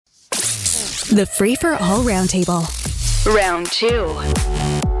The Free for All Roundtable. Round 2.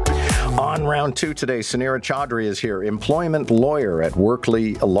 On round 2 today, Sunira Chaudhri is here, employment lawyer at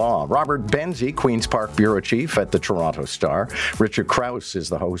Workley Law. Robert Benzie, Queen's Park Bureau Chief at the Toronto Star. Richard Crouse is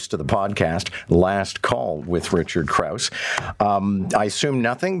the host of the podcast, Last Call with Richard Crouse. I assume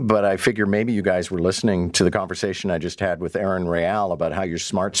nothing, but I figure maybe you guys were listening to the conversation I just had with Aaron Real about how your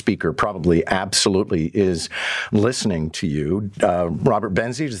smart speaker probably absolutely is listening to you. Robert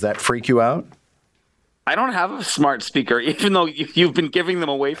Benzie, does that freak you out? I don't have a smart speaker, even though you've been giving them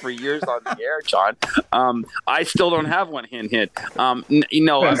away for years on the air, John. I still don't have one. Hint, hint. But I'm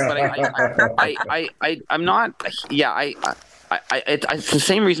not. Yeah, it's the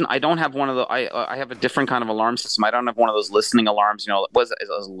same reason I don't have one of the. I have a different kind of alarm system. I don't have one of those listening alarms. You know, it was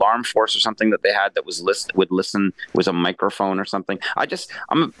Alarm Force or something that they had that was would listen with a microphone or something.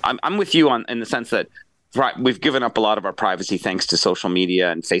 I'm with you in the sense that. Right, we've given up a lot of our privacy thanks to social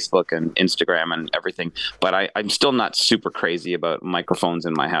media and Facebook and Instagram and everything. But I'm still not super crazy about microphones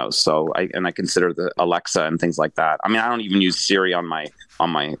in my house. So I consider the Alexa and things like that. I mean, I don't even use Siri on my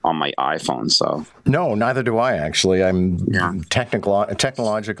iPhone. So no, neither do I. Actually,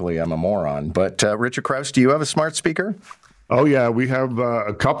 technologically, I'm a moron. But Richard Crouse, do you have a smart speaker? Oh, yeah, we have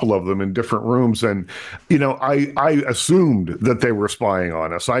a couple of them in different rooms. And, I assumed that they were spying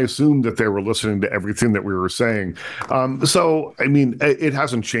on us. I assumed that they were listening to everything that we were saying. It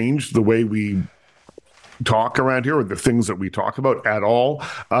hasn't changed the way we talk around here or the things that we talk about at all.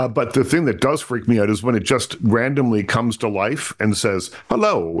 But the thing that does freak me out is when it just randomly comes to life and says,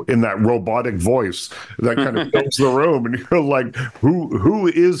 hello, in that robotic voice that kind of fills the room. And you're like, who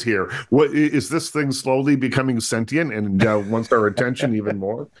is here? What is this thing slowly becoming sentient and wants our attention even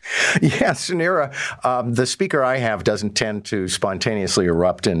more? Yeah, Sunira, the speaker I have doesn't tend to spontaneously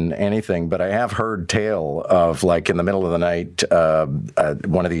erupt in anything, but I have heard tale of, like, in the middle of the night,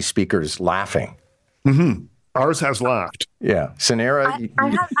 one of these speakers laughing. Mm-hmm. Ours has laughed. Yeah. Sunira? I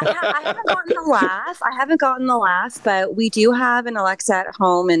haven't gotten the laugh. I haven't gotten the laugh, but we do have an Alexa at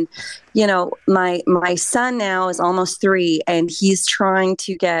home. And, my son now is almost 3 and he's trying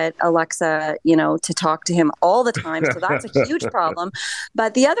to get Alexa, to talk to him all the time. So that's a huge problem.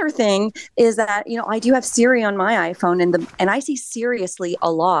 But the other thing is that, I do have Siri on my iPhone and I see Seriously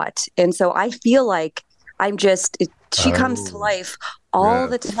a lot. And so I feel like she comes to life all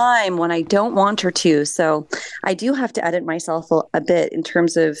the time when I don't want her to. So I do have to edit myself a bit in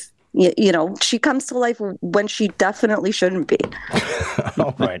terms of, she comes to life when she definitely shouldn't be.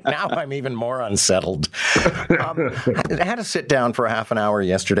 All right. Now I'm even more unsettled. I had to sit down for a half an hour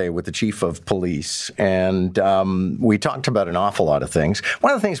yesterday with the chief of police, and we talked about an awful lot of things.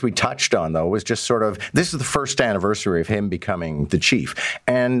 One of the things we touched on, though, was just sort of, this is the first anniversary of him becoming the chief.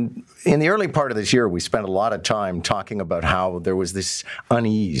 And in the early part of this year, we spent a lot of time talking about how there was this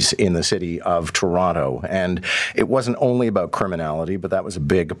unease in the city of Toronto. And it wasn't only about criminality, but that was a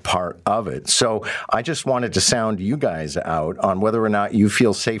big part of it. So I just wanted to sound you guys out on whether or not you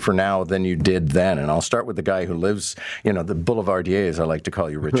feel safer now than you did then. And I'll start with the guy who lives, the boulevardier, as I like to call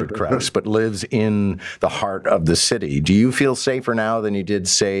you, Richard Crouse, but lives in the heart of the city. Do you feel safer now than you did,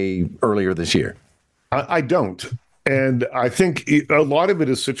 say, earlier this year? I don't. And I think a lot of it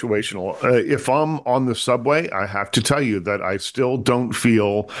is situational. If I'm on the subway, I have to tell you that I still don't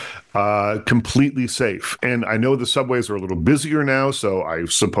feel completely safe. And I know the subways are a little busier now, so I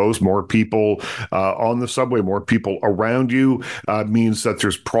suppose more people on the subway, more people around you means that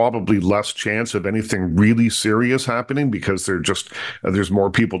there's probably less chance of anything really serious happening because there's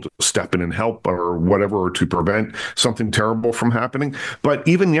more people to step in and help or whatever, or to prevent something terrible from happening. But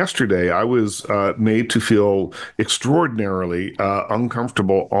even yesterday, I was made to feel extraordinarily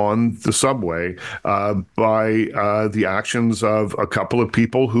uncomfortable on the subway by the actions of a couple of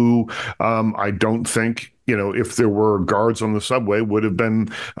people who I don't think, if there were guards on the subway, would have been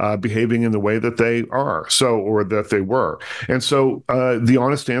behaving in the way that they are, or that they were. And so the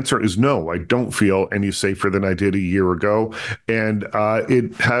honest answer is no, I don't feel any safer than I did a year ago. And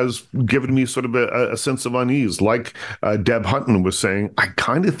it has given me sort of a sense of unease. Like Deb Hutton was saying, I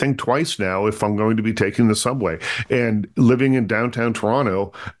kind of think twice now if I'm going to be taking the subway. And living in downtown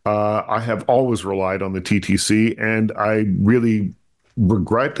Toronto, I have always relied on the TTC, and I really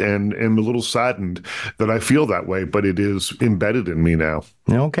regret and am a little saddened that I feel that way, but it is embedded in me now.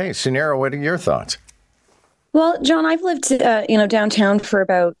 Okay. Sunira, what are your thoughts? Well, John, I've lived, downtown for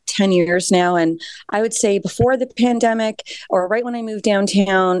about 10 years now. And I would say before the pandemic or right when I moved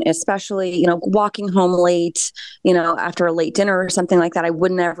downtown, especially, walking home late, after a late dinner or something like that, I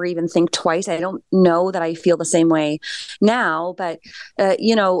would never even think twice. I don't know that I feel the same way now, but,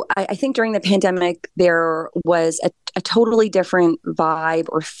 I think during the pandemic, there was a totally different vibe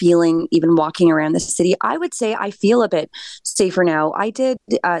or feeling even walking around the city. I would say I feel a bit safer now. I did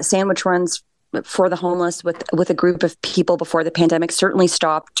sandwich runs for the homeless with a group of people before the pandemic, certainly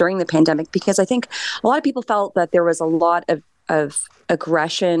stopped during the pandemic, because I think a lot of people felt that there was a lot of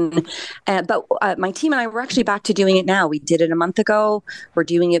aggression. But my team and I were actually back to doing it now. We did it a month ago. We're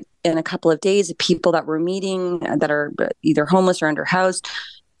doing it in a couple of days. People that we're meeting that are either homeless or underhoused,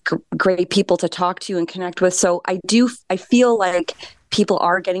 great people to talk to and connect with. So I feel like people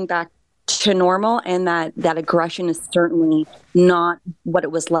are getting back to normal, and that aggression is certainly not what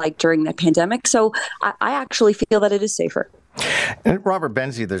it was like during the pandemic. So I actually feel that it is safer. And Robert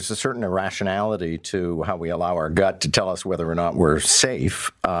Benzie, there's a certain irrationality to how we allow our gut to tell us whether or not we're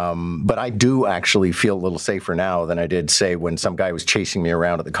safe. But I do actually feel a little safer now than I did, say, when some guy was chasing me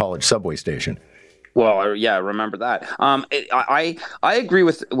around at the college subway station. Well, yeah, I remember that. I agree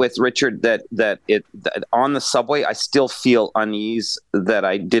with Richard that on the subway, I still feel unease that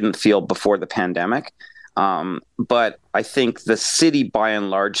I didn't feel before the pandemic. But I think the city, by and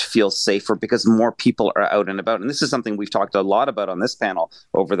large, feels safer because more people are out and about. And this is something we've talked a lot about on this panel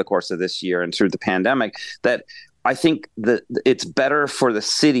over the course of this year and through the pandemic, that I think that it's better for the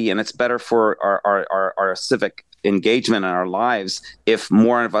city and it's better for our civic engagement in our lives if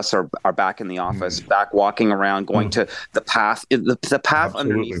more of us are back in the office, back walking around, going to the path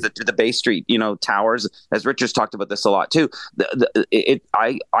underneath the Bay Street, towers, as Richard's talked about this a lot too.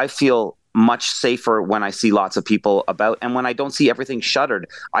 I feel much safer when I see lots of people about, and when I don't see everything shuttered.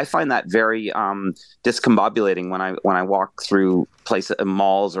 I find that very discombobulating when I walk through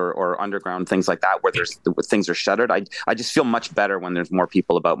malls or underground, things like that, where things are shuttered. I just feel much better when there's more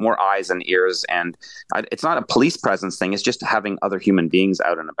people about, more eyes and ears, and it's not a police presence thing. It's just having other human beings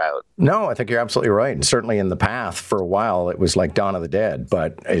out and about. No, I think you're absolutely right. And certainly in the path for a while, it was like Dawn of the Dead,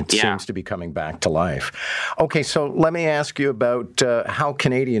 but it seems to be coming back to life. Okay, so let me ask you about how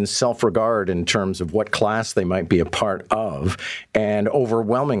Canadians self-regard in terms of what class they might be a part of. And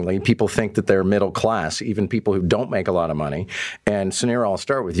overwhelmingly, people think that they're middle class, even people who don't make a lot of money. And Sunira, I'll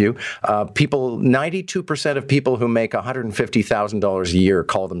start with you. 92% of people who make $150,000 a year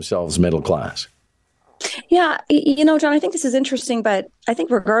call themselves middle class. Yeah, John, I think this is interesting, but I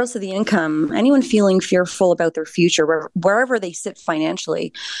think regardless of the income, anyone feeling fearful about their future, wherever they sit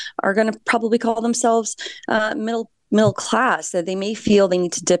financially, are going to probably call themselves middle class. That they may feel they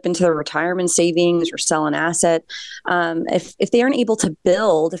need to dip into their retirement savings or sell an asset. If they aren't able to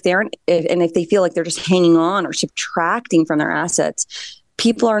build, if they feel like they're just hanging on or subtracting from their assets,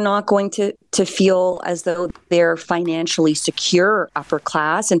 people are not going to feel as though they're financially secure upper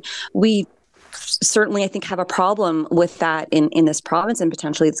class. And we certainly, I think, have a problem with that in this province and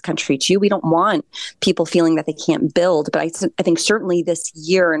potentially this country too. We don't want people feeling that they can't build, but I think certainly this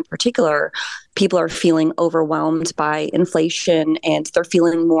year in particular, people are feeling overwhelmed by inflation, and they're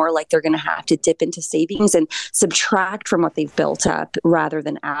feeling more like they're going to have to dip into savings and subtract from what they've built up rather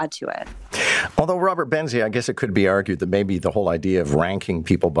than add to it. Although, Robert Benzie, I guess it could be argued that maybe the whole idea of ranking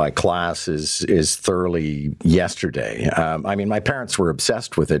people by class is thoroughly yesterday. My parents were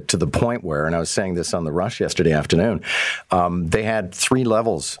obsessed with it to the point where, and I was saying this on the Rush yesterday afternoon, they had 3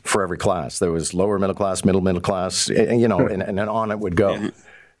 levels for every class. There was lower middle class, middle class, and on it would go.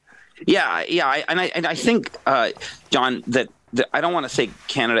 Yeah. I think, John, that I don't want to say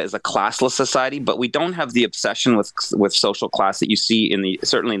Canada is a classless society, but we don't have the obsession with social class that you see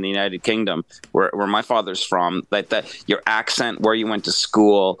certainly in the United Kingdom, where my father's from. That your accent, where you went to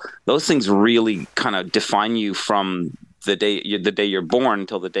school, those things really kind of define you from the day you're born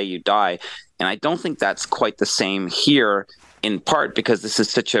until the day you die. And I don't think that's quite the same here, in part because this is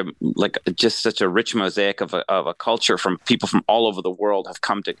such a rich mosaic of a culture from people from all over the world have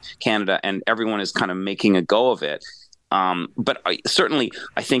come to Canada, and everyone is kind of making a go of it. But certainly,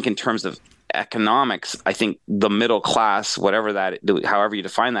 I think in terms of economics, I think the middle class, however you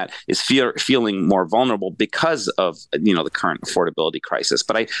define that, is feeling more vulnerable because of the current affordability crisis.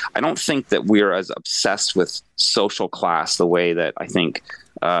 But I don't think that we're as obsessed with social class the way that I think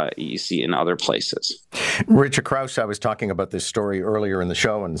you see in other places. Richard Crouse, I was talking about this story earlier in the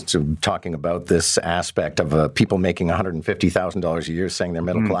show and talking about this aspect of people making $150,000 a year saying they're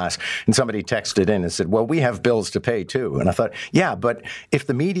middle class. And somebody texted in and said, well, we have bills to pay too. And I thought, yeah, but if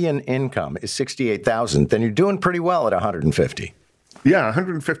the median income is $68,000, then you're doing pretty well at $150,000. Yeah,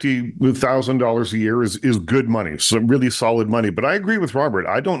 $150,000 a year is good money, so really solid money. But I agree with Robert.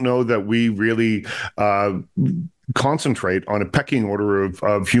 I don't know that we really concentrate on a pecking order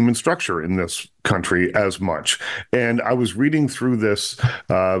of human structure in this country as much. And I was reading through this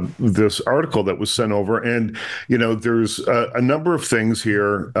article that was sent over, and there's a number of things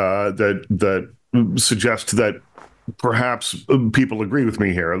here that suggest that perhaps people agree with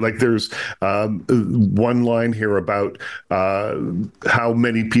me here. Like there's one line here about how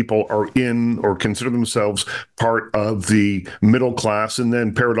many people are in or consider themselves part of the middle class. And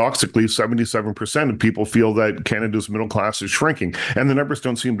then paradoxically, 77% of people feel that Canada's middle class is shrinking. And the numbers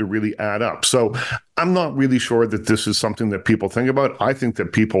don't seem to really add up. So I'm not really sure that this is something that people think about. I think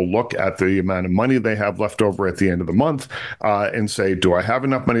that people look at the amount of money they have left over at the end of the month and say, do I have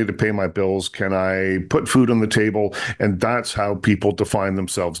enough money to pay my bills? Can I put food on the table? And that's how people define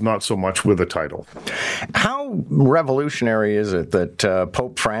themselves, not so much with a title. How revolutionary is it that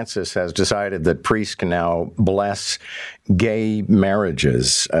Pope Francis has decided that priests can now bless gay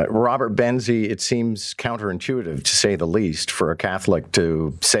marriages? Robert Benzie, it seems counterintuitive, to say the least, for a Catholic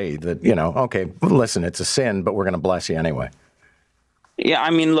to say that, okay, listen, it's a sin, but we're going to bless you anyway. Yeah,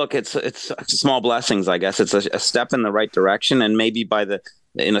 I mean, look, it's small blessings, I guess. It's a step in the right direction, and maybe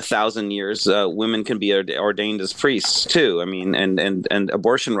in 1,000 years, women can be ordained as priests too. I mean, and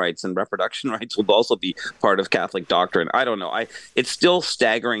abortion rights and reproduction rights will also be part of Catholic doctrine. I don't know. It's still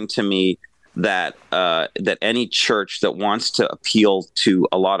staggering to me that any church that wants to appeal to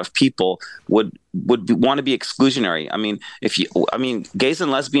a lot of people would want to be exclusionary. I mean, gays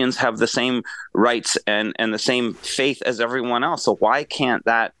and lesbians have the same rights and the same faith as everyone else. So why can't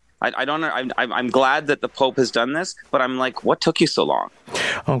that? I don't know. I'm glad that the Pope has done this, but I'm like, what took you so long?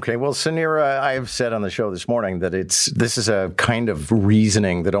 Okay, well, Sunira, I've said on the show this morning that this is a kind of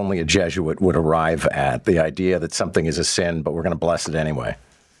reasoning that only a Jesuit would arrive at, the idea that something is a sin, but we're going to bless it anyway.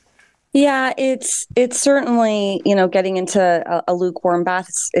 Yeah, it's certainly, getting into a lukewarm bath.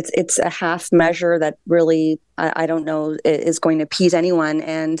 It's a half measure that really, I don't know, is going to appease anyone.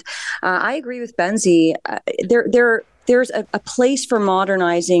 And I agree with Benzie. There's a place for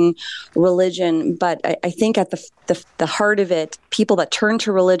modernizing religion, but I think at the heart of it, people that turn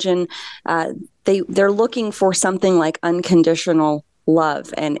to religion, they're looking for something like unconditional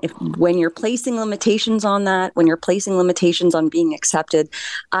love. And when you're placing limitations on that, when you're placing limitations on being accepted,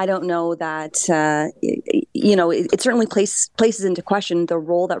 I don't know that, it certainly places into question the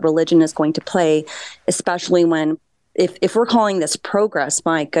role that religion is going to play, especially when, if we're calling this progress,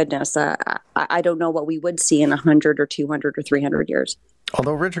 my goodness, I don't know what we would see in 100 or 200 or 300 years.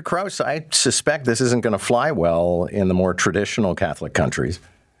 Although, Richard Crouse, I suspect this isn't going to fly well in the more traditional Catholic countries.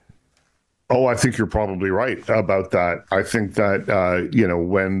 Oh, I think you're probably right about that. I think that,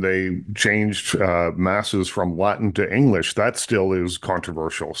 when they changed masses from Latin to English, that still is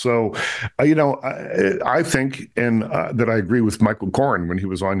controversial. So, I think, and that I agree with Michael Corrin when he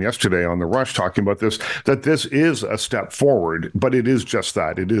was on yesterday on The Rush talking about this, that this is a step forward, but it is just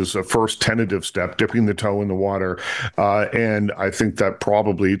that. It is a first tentative step, dipping the toe in the water. And I think that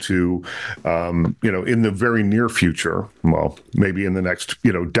probably in the very near future, well, maybe in the next,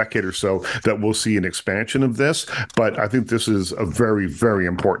 decade or so, that we'll see an expansion of this. But I think this is a very, very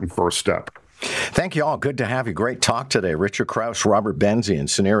important first step. Thank you all. Good to have you. Great talk today. Richard Crouse, Robert Benzie, and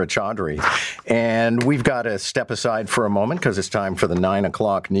Sunira Chaudhri. And we've got to step aside for a moment because it's time for the 9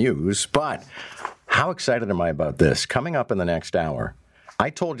 o'clock news. But how excited am I about this? Coming up in the next hour, I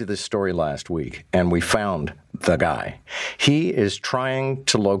told you this story last week, and we found the guy. He is trying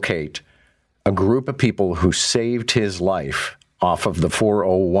to locate a group of people who saved his life off of the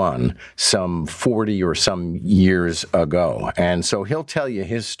 401 some 40 or some years ago. And so he'll tell you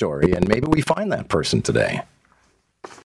his story, and maybe we find that person today.